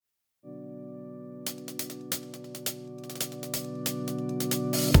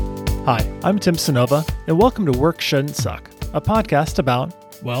Hi, I'm Tim Sonova, and welcome to Work Shouldn't Suck, a podcast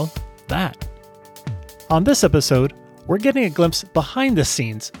about, well, that. On this episode, we're getting a glimpse behind the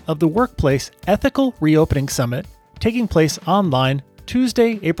scenes of the Workplace Ethical Reopening Summit taking place online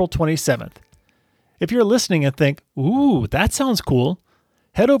Tuesday, April 27th. If you're listening and think, ooh, that sounds cool,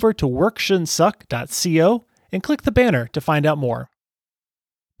 head over to workshouldn'tsuck.co and click the banner to find out more.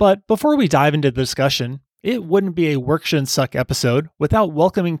 But before we dive into the discussion, it wouldn't be a Work Shouldn't Suck episode without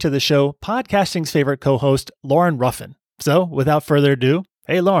welcoming to the show podcasting's favorite co-host, Lauren Ruffin. So, without further ado,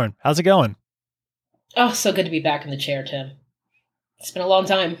 hey Lauren, how's it going? Oh, so good to be back in the chair, Tim. It's been a long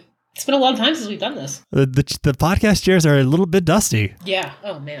time. It's been a long time since we've done this. The podcast chairs are a little bit dusty. Yeah.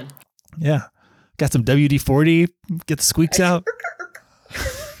 Oh, man. Yeah. Got some WD-40, get the squeaks out.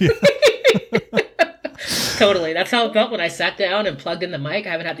 Totally. That's how it felt when I sat down and plugged in the mic. I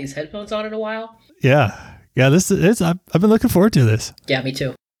haven't had these headphones on in a while. Yeah. I've been looking forward to this. Yeah, me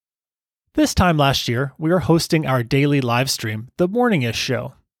too. This time last year, we were hosting our daily live stream, The Morning-ish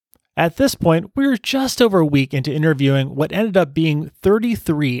Show. At this point, we were just over a week into interviewing what ended up being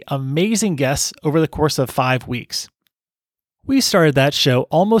 33 amazing guests over the course of 5 weeks. We started that show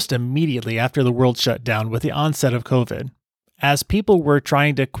almost immediately after the world shut down with the onset of COVID, as people were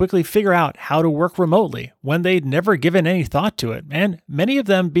trying to quickly figure out how to work remotely when they'd never given any thought to it, and many of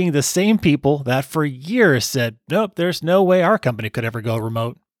them being the same people that for years said, nope, there's no way our company could ever go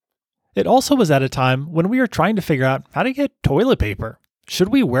remote. It also was at a time when we were trying to figure out how to get toilet paper. Should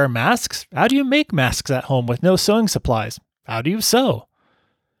we wear masks? How do you make masks at home with no sewing supplies? How do you sew?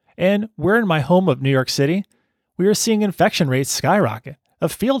 And we're in my home of New York City. We were seeing infection rates skyrocket. A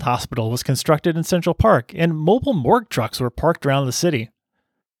field hospital was constructed in Central Park, and mobile morgue trucks were parked around the city.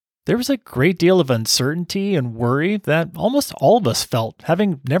 There was a great deal of uncertainty and worry that almost all of us felt,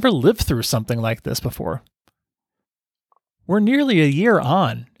 having never lived through something like this before. We're nearly a year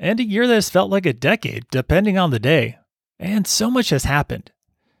on, and a year that has felt like a decade, depending on the day. And so much has happened.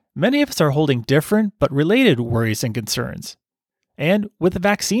 Many of us are holding different but related worries and concerns. And with the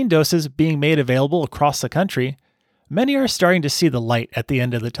vaccine doses being made available across the country, many are starting to see the light at the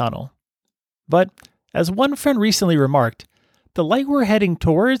end of the tunnel. But, as one friend recently remarked, the light we're heading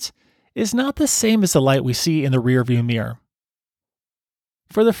towards is not the same as the light we see in the rearview mirror.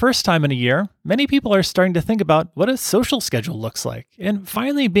 For the first time in a year, many people are starting to think about what a social schedule looks like, and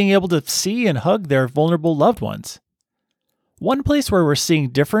finally being able to see and hug their vulnerable loved ones. One place where we're seeing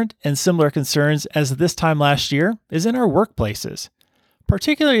different and similar concerns as this time last year is in our workplaces,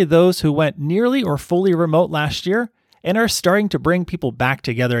 particularly those who went nearly or fully remote last year and are starting to bring people back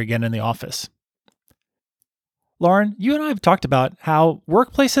together again in the office. Lauren, you and I have talked about how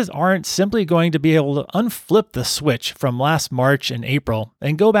workplaces aren't simply going to be able to unflip the switch from last March and April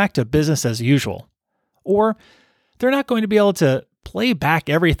and go back to business as usual. Or they're not going to be able to play back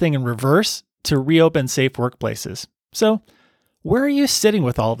everything in reverse to reopen safe workplaces. So, where are you sitting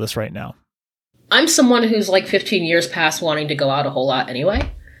with all of this right now? I'm someone who's like 15 years past wanting to go out a whole lot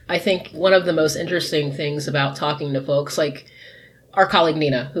anyway. I think one of the most interesting things about talking to folks like our colleague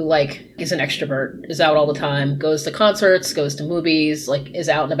Nina, who is an extrovert, is out all the time, goes to concerts, goes to movies, is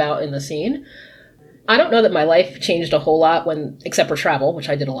out and about in the scene. I don't know that my life changed a whole lot except for travel, which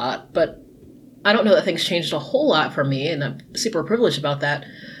I did a lot, but I don't know that things changed a whole lot for me, and I'm super privileged about that.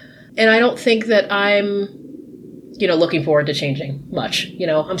 And I don't think that I'm looking forward to changing much.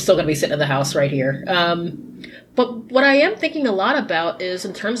 I'm still going to be sitting in the house right here. But what I am thinking a lot about is,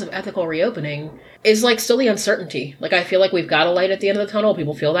 in terms of ethical reopening, is still the uncertainty. I feel like we've got a light at the end of the tunnel.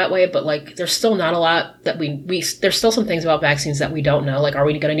 People feel that way, but there's still not a lot that there's still some things about vaccines that we don't know. Are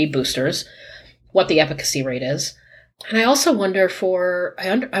we going to need boosters? What the efficacy rate is? And I also wonder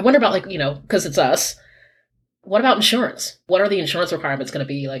I wonder about because it's us. What about insurance? What are the insurance requirements going to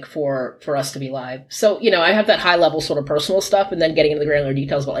be for us to be live? So, I have that high level sort of personal stuff, and then getting into the granular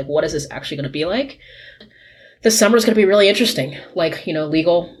details about what is this actually going to be like? This summer is going to be really interesting,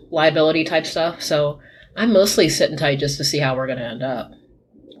 legal liability type stuff. So I'm mostly sitting tight just to see how we're going to end up.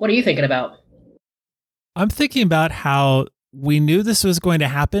 What are you thinking about? I'm thinking about how we knew this was going to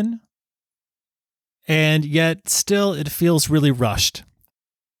happen, and yet still it feels really rushed.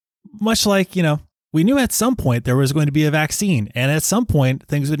 Much like, we knew at some point there was going to be a vaccine, and at some point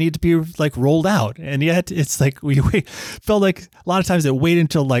things would need to be rolled out. And yet it's we felt like a lot of times it waited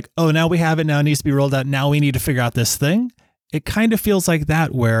until oh, now we have it, now it needs to be rolled out. Now we need to figure out this thing. It kind of feels like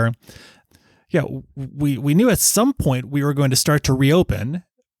that where, yeah, we knew at some point we were going to start to reopen,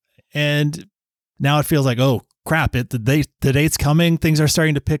 and now it feels like, oh crap, the date's coming. Things are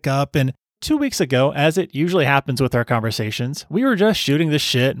starting to pick up. And 2 weeks ago, as it usually happens with our conversations, we were just shooting the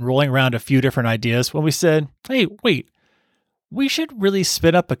shit and rolling around a few different ideas when we said, hey, wait, we should really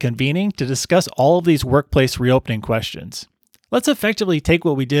spin up a convening to discuss all of these workplace reopening questions. Let's effectively take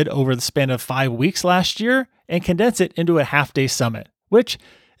what we did over the span of 5 weeks last year and condense it into a half-day summit, which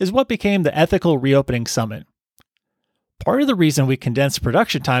is what became the Ethical Reopening Summit. Part of the reason we condensed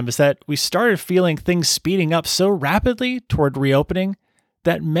production time is that we started feeling things speeding up so rapidly toward reopening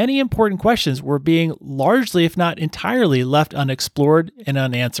that many important questions were being largely, if not entirely, left unexplored and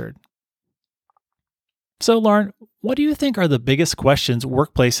unanswered. So, Lauren, what do you think are the biggest questions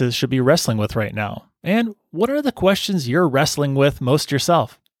workplaces should be wrestling with right now? And what are the questions you're wrestling with most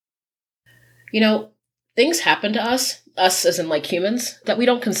yourself? Things happen to us as in like humans, that we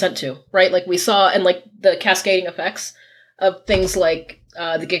don't consent to, right? Like we saw and like the cascading effects of things like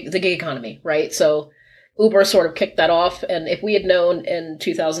the gig economy, right? So Uber sort of kicked that off. And if we had known in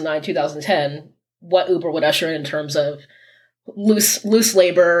 2009, 2010, what Uber would usher in terms of loose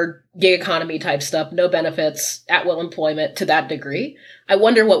labor, gig economy type stuff, no benefits, at-will employment to that degree, I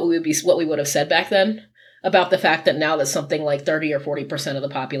wonder what we would have said back then about the fact that now that something like 30 or 40% of the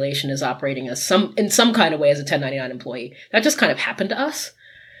population is operating as in some kind of way as a 1099 employee. That just kind of happened to us.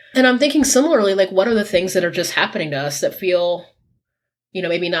 And I'm thinking similarly, like, what are the things that are just happening to us that feel,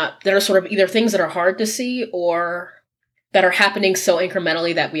 maybe not, that are sort of either things that are hard to see or that are happening so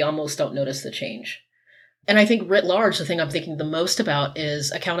incrementally that we almost don't notice the change. And I think writ large, the thing I'm thinking the most about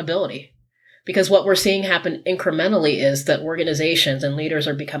is accountability. Because what we're seeing happen incrementally is that organizations and leaders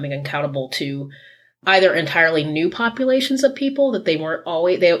are becoming accountable to either entirely new populations of people that they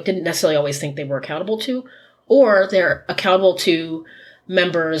didn't necessarily always think they were accountable to, or they're accountable to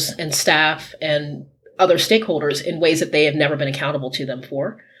members and staff and other stakeholders in ways that they have never been accountable to them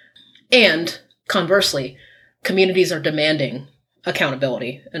for. And conversely, communities are demanding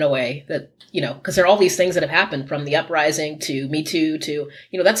accountability in a way that, because there are all these things that have happened from the uprising to Me Too to,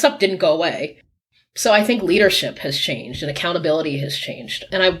 that stuff didn't go away. So I think leadership has changed and accountability has changed.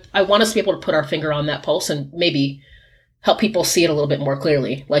 And I want us to be able to put our finger on that pulse and maybe help people see it a little bit more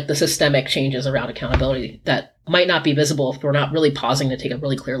clearly, like the systemic changes around accountability that might not be visible if we're not really pausing to take a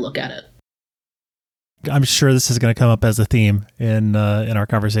really clear look at it. I'm sure this is going to come up as a theme in our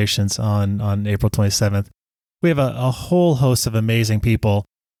conversations on April 27th. We have a whole host of amazing people,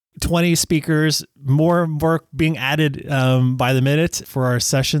 20 speakers, more work being added by the minute for our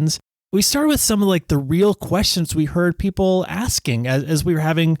sessions. We started with some of like the real questions we heard people asking as we were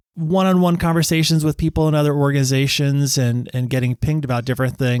having one-on-one conversations with people in other organizations and getting pinged about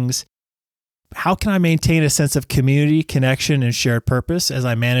different things. How can I maintain a sense of community, connection, and shared purpose as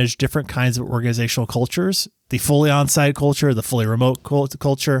I manage different kinds of organizational cultures, the fully on-site culture, the fully remote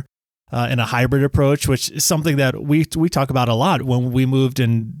culture, and a hybrid approach, which is something that we talk about a lot when we moved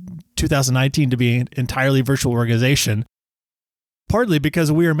in 2019 to be an entirely virtual organization. Partly because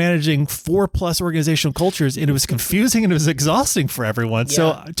we were managing 4+ organizational cultures and it was confusing and it was exhausting for everyone.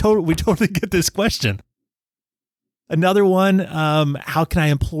 Yeah. So we totally get this question. Another one, how can I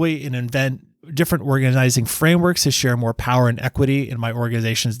employ and invent different organizing frameworks to share more power and equity in my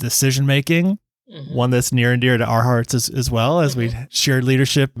organization's decision-making? Mm-hmm. One that's near and dear to our hearts as well, as we shared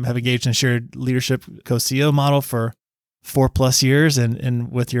leadership, have engaged in shared leadership co-CEO model for 4+ years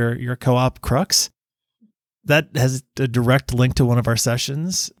and with your co-op Crux. That has a direct link to one of our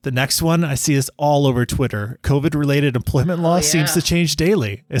sessions. The next one, I see this all over Twitter. COVID-related employment law seems to change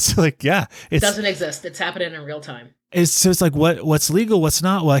daily. It's like, it doesn't exist. It's happening in real time. It's like, what's legal, what's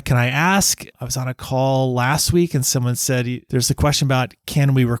not? What can I ask? I was on a call last week and someone said, there's a question about,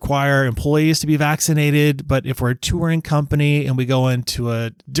 can we require employees to be vaccinated? But if we're a touring company and we go into a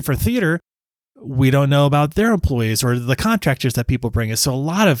different theater, we don't know about their employees or the contractors that people bring us. So a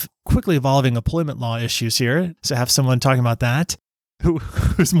lot of quickly evolving employment law issues here. So have someone talking about that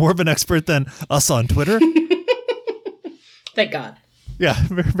who's more of an expert than us on Twitter. Thank God. Yeah,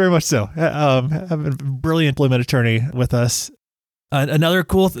 very, very much so. Have a brilliant employment attorney with us. Another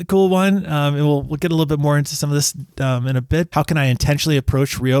cool one, and we'll get a little bit more into some of this in a bit. How can I intentionally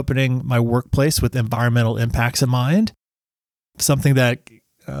approach reopening my workplace with environmental impacts in mind? Something that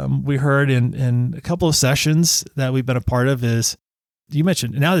we heard in a couple of sessions that we've been a part of is, you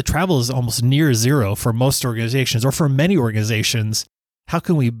mentioned now that travel is almost near zero for most organizations or for many organizations. How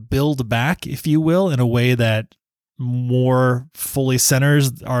can we build back, if you will, in a way that more fully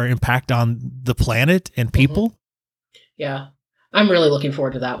centers our impact on the planet and people? Mm-hmm. Yeah, I'm really looking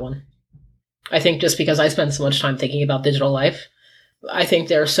forward to that one. I think just because I spend so much time thinking about digital life, I think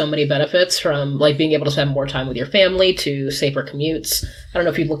there are so many benefits from like being able to spend more time with your family to safer commutes. I don't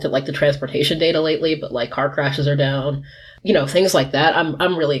know if you've looked at like the transportation data lately, but like car crashes are down, things like that.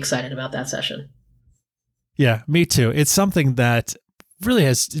 I'm really excited about that session. Yeah, me too. It's something that really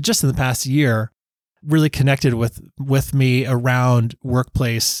has just in the past year really connected with me around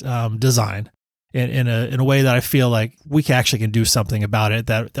workplace design in a way that I feel like we actually can do something about it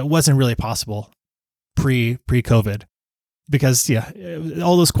that wasn't really possible pre-COVID. Because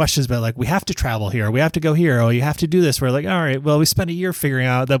all those questions about like, we have to travel here, we have to go here, oh, you have to do this. We're like, all right, well, we spent a year figuring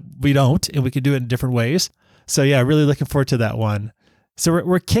out that we don't, and we could do it in different ways. So yeah, really looking forward to that one. So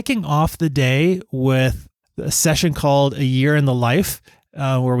we're kicking off the day with a session called A Year in the Life,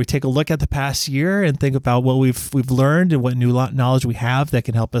 where we take a look at the past year and think about what we've learned and what new knowledge we have that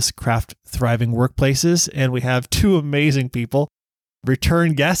can help us craft thriving workplaces. And we have two amazing people,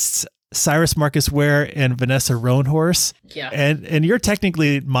 return guests, Cyrus Marcus Ware and Vanessa Roanhorse. Yeah. And you're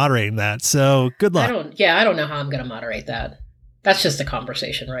technically moderating that. So good luck. I don't know how I'm going to moderate that. That's just a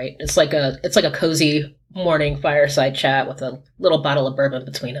conversation, right? It's like a cozy morning fireside chat with a little bottle of bourbon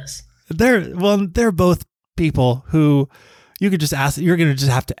between us. They're both people who you could just ask, you're going to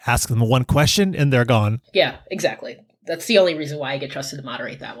just have to ask them one question and they're gone. Yeah, exactly. That's the only reason why I get trusted to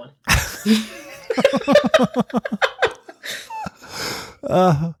moderate that one.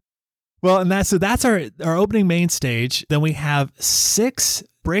 Well, and that's our opening main stage. Then we have 6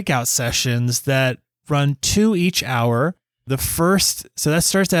 breakout sessions that run 2 each hour. The first, so that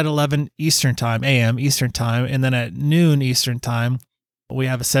starts at 11 Eastern time, a.m. Eastern time, and then at noon Eastern time, we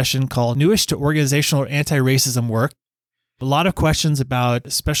have a session called Newish to Organizational Anti-Racism Work. A lot of questions about,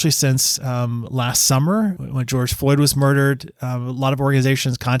 especially since last summer when George Floyd was murdered, a lot of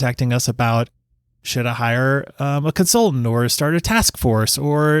organizations contacting us about, should I hire a consultant or start a task force,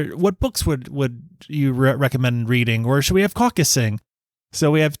 or what books would you recommend reading, or should we have caucusing?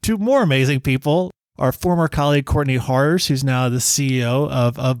 So we have 2 more amazing people. Our former colleague, Courtney Hars, who's now the CEO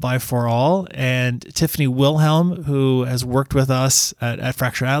of By For All, and Tiffany Wilhelm, who has worked with us at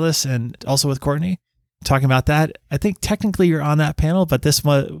Fracture Atlas and also with Courtney, talking about that. I think technically you're on that panel, but this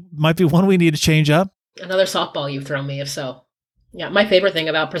might be one we need to change up. Another softball you've thrown me, if so. Yeah, my favorite thing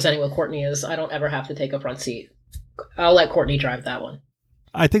about presenting with Courtney is I don't ever have to take a front seat. I'll let Courtney drive that one.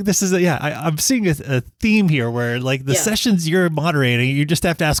 I think this is I'm seeing a theme here where like the sessions you're moderating, you just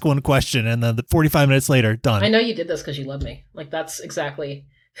have to ask one question and then 45 minutes later, done. I know you did this because you love me. Like that's exactly.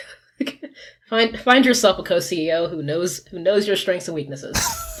 Find yourself a co-CEO who knows your strengths and weaknesses.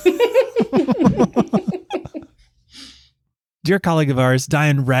 Dear colleague of ours,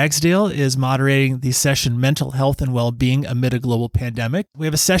 Diane Ragsdale, is moderating the session Mental Health and Well-Being Amid a Global Pandemic. We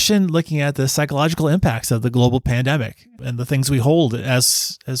have a session looking at the psychological impacts of the global pandemic and the things we hold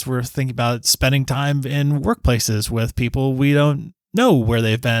as we're thinking about spending time in workplaces with people we don't know where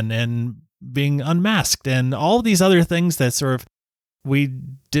they've been and being unmasked and all these other things that sort of we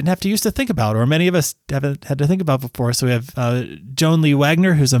didn't have to use to think about, or many of us haven't had to think about before. So we have Joan Lee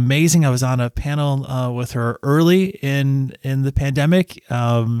Wagner, who's amazing. I was on a panel with her early in the pandemic.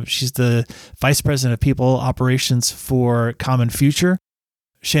 She's the Vice President of People Operations for Common Future.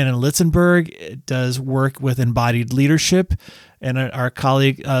 Shannon Litzenberg does work with embodied leadership. And our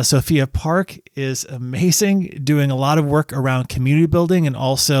colleague, Sophia Park, is amazing, doing a lot of work around community building and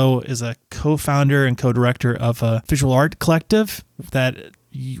also is a co-founder and co-director of a visual art collective that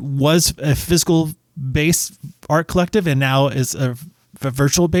was a physical-based art collective and now is a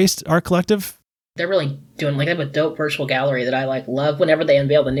virtual-based art collective. They're really doing they have a dope virtual gallery that I love whenever they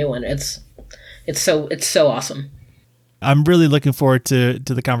unveil the new one. It's so awesome. I'm really looking forward to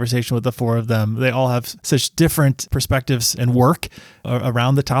the conversation with the 4 of them. They all have such different perspectives and work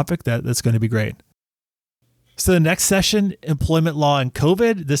around the topic that's going to be great. So the next session, Employment Law and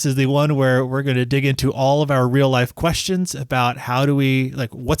COVID. This is the one where we're going to dig into all of our real life questions about how do we,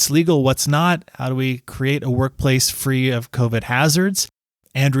 what's legal, what's not? How do we create a workplace free of COVID hazards?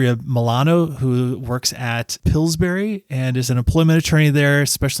 Andrea Milano, who works at Pillsbury and is an employment attorney there,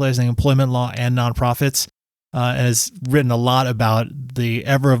 specializing in employment law and nonprofits. And has written a lot about the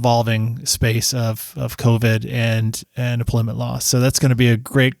ever-evolving space of COVID and employment law. So that's going to be we're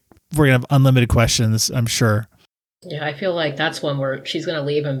going to have unlimited questions, I'm sure. Yeah, I feel like that's one where she's going to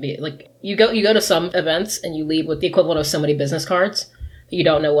leave and be you go to some events and you leave with the equivalent of so many business cards. You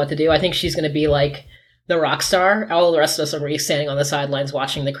don't know what to do. I think she's going to be like the rock star. All the rest of us are going to be standing on the sidelines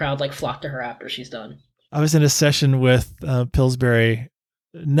watching the crowd flock to her after she's done. I was in a session with Pillsbury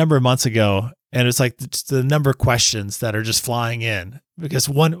a number of months ago, and it's the number of questions that are just flying in because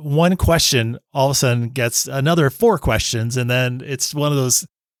one question all of a sudden gets another 4 questions, and then it's one of those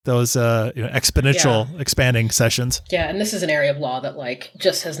exponential expanding sessions. Yeah, and this is an area of law that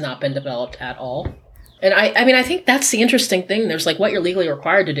just has not been developed at all. And I think that's the interesting thing. There's what you're legally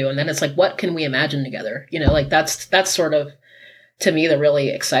required to do, and then it's what can we imagine together? That's sort of, to me, the really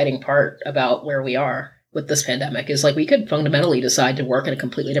exciting part about where we are. with this pandemic is like we could fundamentally decide to work in a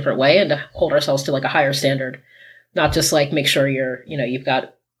completely different way and to hold ourselves to like a higher standard, not just like make sure you've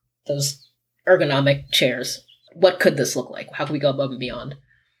got those ergonomic chairs. What could this look like? How can we go above and beyond?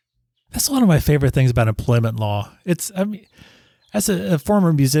 That's one of my favorite things about employment law. As a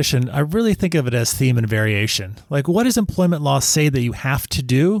former musician, I really think of it as theme and variation. Like, what does employment law say that you have to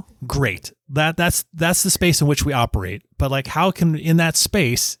do? Great. That's the space in which we operate. But like, how can in that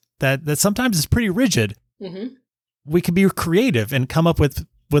space that sometimes is pretty rigid, we can be creative and come up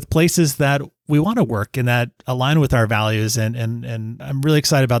with places that we want to work and that align with our values. And I'm really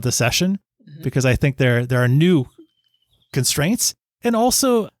excited about this session because I think there are new constraints and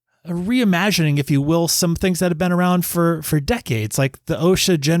also reimagining, if you will, some things that have been around for decades, like the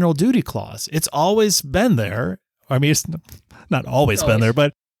OSHA General Duty Clause. It's always been there. I mean, it's not always been there,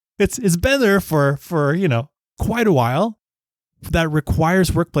 but it's been there for quite a while. That requires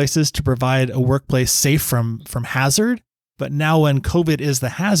workplaces to provide a workplace safe from hazard. But now when COVID is the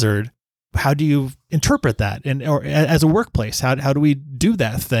hazard, how do you interpret that? Or as a workplace, how do we do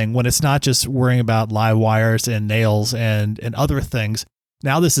that thing when it's not just worrying about live wires and nails and other things?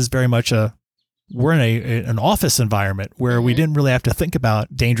 Now this is very much we're in an office environment where we didn't really have to think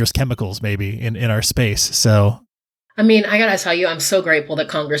about dangerous chemicals maybe in our space. So, I mean, I gotta tell you, I'm so grateful that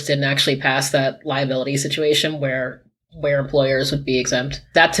Congress didn't actually pass that liability situation where employers would be exempt.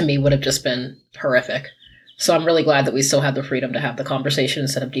 That to me would have just been horrific. So I'm really glad that we still had the freedom to have the conversation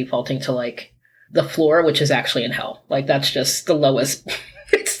instead of defaulting to like the floor, which is actually in hell. Like that's just the lowest,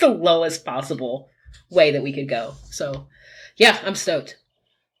 it's the lowest possible way that we could go. So yeah, I'm stoked.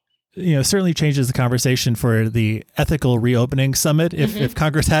 Certainly changes the conversation for the ethical reopening summit. If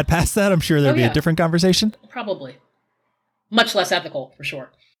Congress had passed that, I'm sure there'd be a different conversation. Probably. Much less ethical, for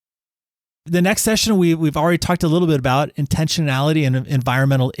sure. The next session, we've already talked a little bit about intentionality and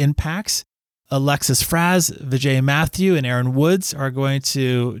environmental impacts. Alexis Fraz, Vijay Matthew, and Aaron Woods are going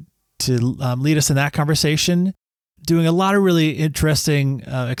to lead us in that conversation, doing a lot of really interesting,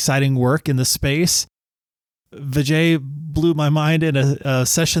 exciting work in the space. Vijay blew my mind in a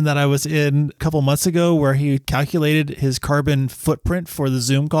session that I was in a couple months ago where he calculated his carbon footprint for the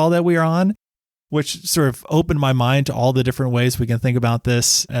Zoom call that we are on, which sort of opened my mind to all the different ways we can think about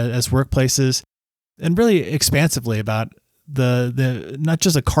this as workplaces and really expansively about the not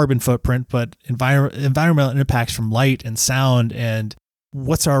just a carbon footprint, but environmental impacts from light and sound and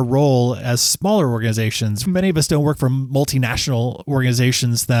what's our role as smaller organizations. Many of us don't work for multinational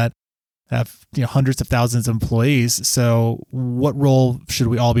organizations that have hundreds of thousands of employees. So what role should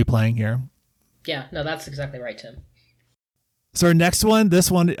we all be playing here? Yeah, no, that's exactly right, Tim. So our next one, this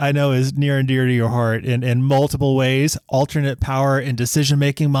one I know is near and dear to your heart in multiple ways, alternate power and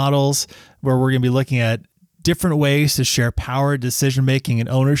decision-making models, where we're going to be looking at different ways to share power, decision-making, and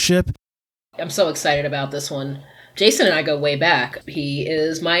ownership. I'm so excited about this one. Jason and I go way back. He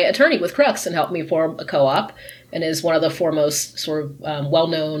is my attorney with Crux and helped me form a co-op and is one of the foremost sort of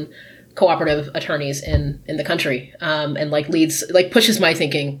well-known cooperative attorneys in the country, and pushes my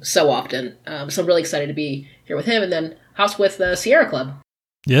thinking so often. So I'm really excited to be here with him, and then house with the Sierra Club.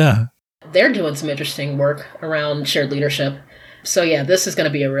 Yeah. They're doing some interesting work around shared leadership. So yeah, this is going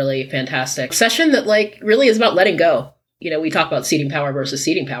to be a really fantastic session that really is about letting go. We talk about seeding power versus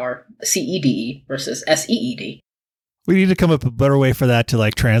seeding power, CEDE versus SEED. We need to come up with a better way for that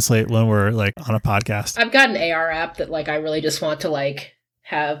to translate when we're on a podcast. I've got an AR app that I really just want to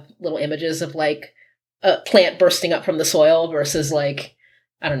have little images of a plant bursting up from the soil versus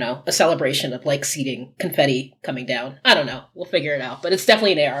I don't know, a celebration of seeding confetti coming down. I don't know. We'll figure it out, but it's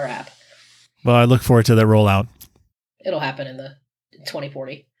definitely an AR app. Well, I look forward to that rollout. It'll happen in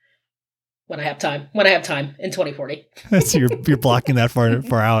 2040 when I have time in 2040. So you're blocking that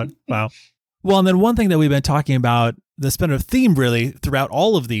far out. Wow. Well, and then one thing that we've been talking about that's been a theme really throughout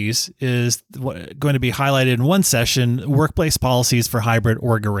all of these is going to be highlighted in one session, workplace policies for hybrid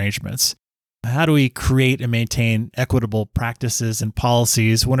org arrangements. How do we create and maintain equitable practices and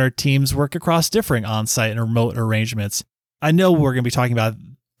policies when our teams work across differing on-site and remote arrangements? I know we're going to be talking about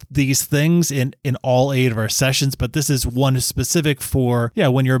these things in all 8 of our sessions, but this is one specific for,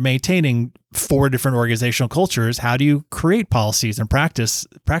 when you're maintaining 4 different organizational cultures, how do you create policies and practices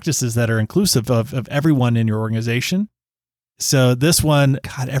that are inclusive of everyone in your organization? So this one,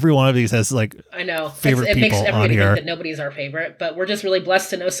 God, every one of these has I know favorite it people makes on everybody here. think that nobody's our favorite, but we're just really blessed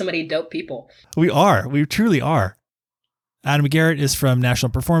to know so many dope people. We truly are. Adam Garrett is from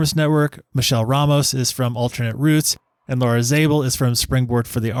National Performance Network. Michelle Ramos is from Alternate Roots. And Laura Zabel is from Springboard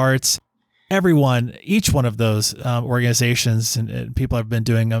for the Arts. Everyone, each one of those organizations and people have been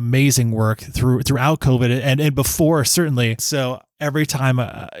doing amazing work throughout COVID and before, certainly. So every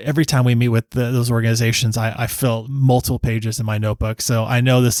time we meet with those organizations, I fill multiple pages in my notebook. So I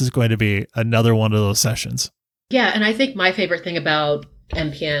know this is going to be another one of those sessions. Yeah, and I think my favorite thing about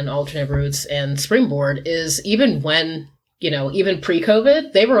MPN, Alternate Routes, and Springboard is even when, even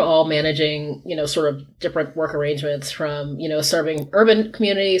pre-COVID, they were all managing, sort of different work arrangements from, serving urban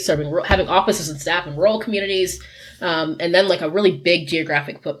communities, having offices and staff in rural communities, and then like a really big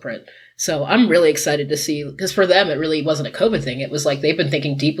geographic footprint. So I'm really excited to see, because for them, it really wasn't a COVID thing. It was like they've been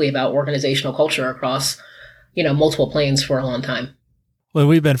thinking deeply about organizational culture across, multiple planes for a long time. Well,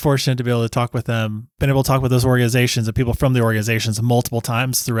 we've been fortunate to be able to talk with them, been able to talk with those organizations and people from the organizations multiple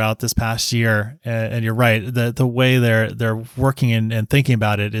times throughout this past year. And you're right, the way they're working and thinking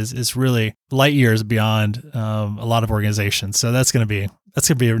about it is really light years beyond a lot of organizations. So that's going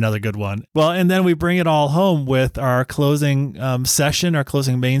to be another good one. Well, and then we bring it all home with our closing session, our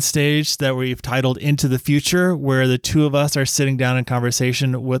closing main stage that we've titled Into the Future, where the two of us are sitting down in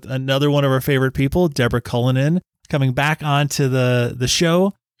conversation with another one of our favorite people, Deborah Cullinan, coming back onto the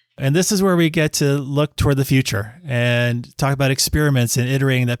show. And this is where we get to look toward the future and talk about experiments and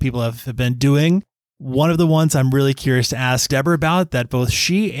iterating that people have been doing. One of the ones I'm really curious to ask Deborah about that both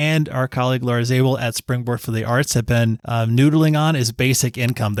she and our colleague Laura Zabel at Springboard for the Arts have been noodling on is basic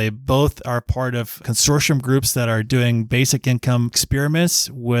income. They both are part of consortium groups that are doing basic income experiments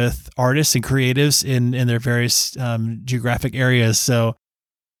with artists and creatives in their various geographic areas. So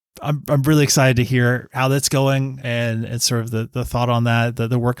I'm really excited to hear how that's going and sort of the thought on that,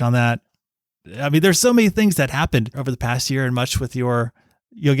 the work on that. I mean, there's so many things that happened over the past year, and much with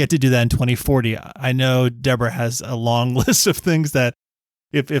you'll get to do that in 2040. I know Deborah has a long list of things that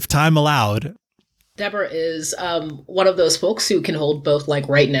if time allowed. Deborah is one of those folks who can hold both like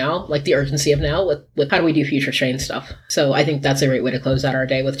right now, like the urgency of now with how do we do future change stuff. So I think that's a great way to close out our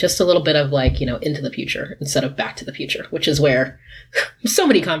day with just a little bit of like, into the future instead of back to the future, which is where so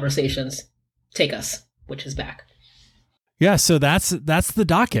many conversations take us, which is back. Yeah. So that's the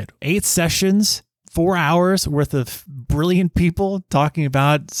docket. 8 sessions, 4 hours worth of brilliant people talking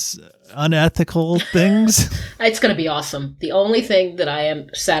about unethical things. It's going to be awesome. The only thing that I am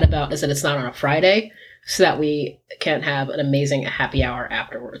sad about is that it's not on a Friday so that we can have an amazing happy hour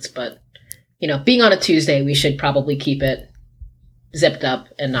afterwards. But, being on a Tuesday, we should probably keep it zipped up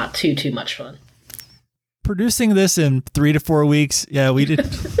and not too much fun. Producing this in 3 to 4 weeks. Yeah, we did.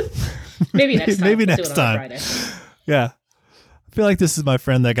 Maybe next time. Maybe next time. Yeah. I feel like this is my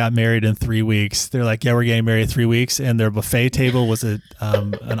friend that got married in 3 weeks. They're like, yeah, we're getting married in 3 weeks. And their buffet table was an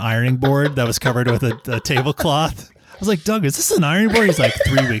ironing board that was covered with a tablecloth. I was like, Doug, is this an ironing board? He's like,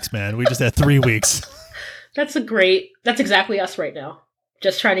 3 weeks, man. We just had 3 weeks. That's exactly us right now.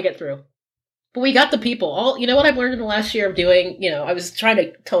 Just trying to get through. But we got the people. What I've learned in the last year of doing, I was trying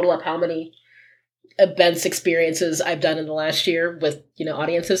to total up how many events, experiences I've done in the last year with,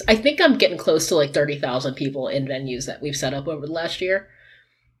 audiences. I think I'm getting close to like 30,000 people in venues that we've set up over the last year.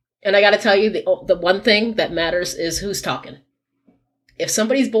 And I got to tell you, the one thing that matters is who's talking. If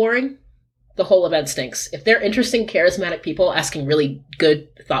somebody's boring, the whole event stinks. If they're interesting, charismatic people asking really good,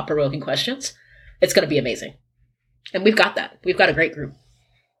 thought-provoking questions, it's going to be amazing. And we've got that. We've got a great group.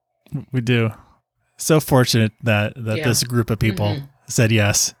 We do. So fortunate that this group of people said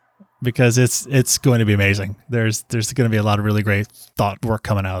yes. Because it's going to be amazing. There's going to be a lot of really great thought work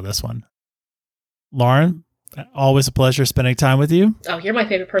coming out of this one. Lauren, always a pleasure spending time with you. Oh, you're my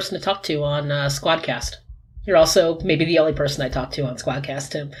favorite person to talk to on Squadcast. You're also maybe the only person I talk to on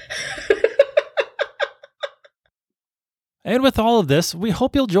Squadcast, Tim. And with all of this, we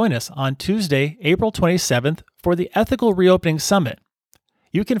hope you'll join us on Tuesday, April 27th for the Ethical Reopening Summit.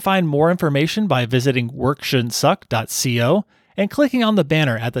 You can find more information by visiting workshouldn'tsuck.co and clicking on the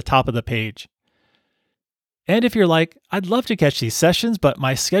banner at the top of the page. And if you're like, I'd love to catch these sessions, but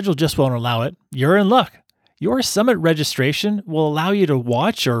my schedule just won't allow it, you're in luck. Your summit registration will allow you to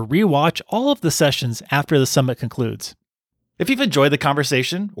watch or rewatch all of the sessions after the summit concludes. If you've enjoyed the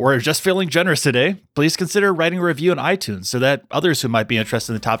conversation or are just feeling generous today, please consider writing a review on iTunes so that others who might be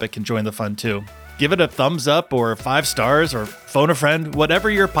interested in the topic can join the fun too. Give it a thumbs up or 5 stars or phone a friend,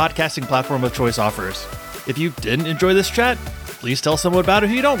 whatever your podcasting platform of choice offers. If you didn't enjoy this chat, please tell someone about it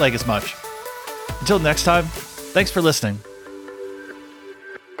who you don't like as much. Until next time, thanks for listening.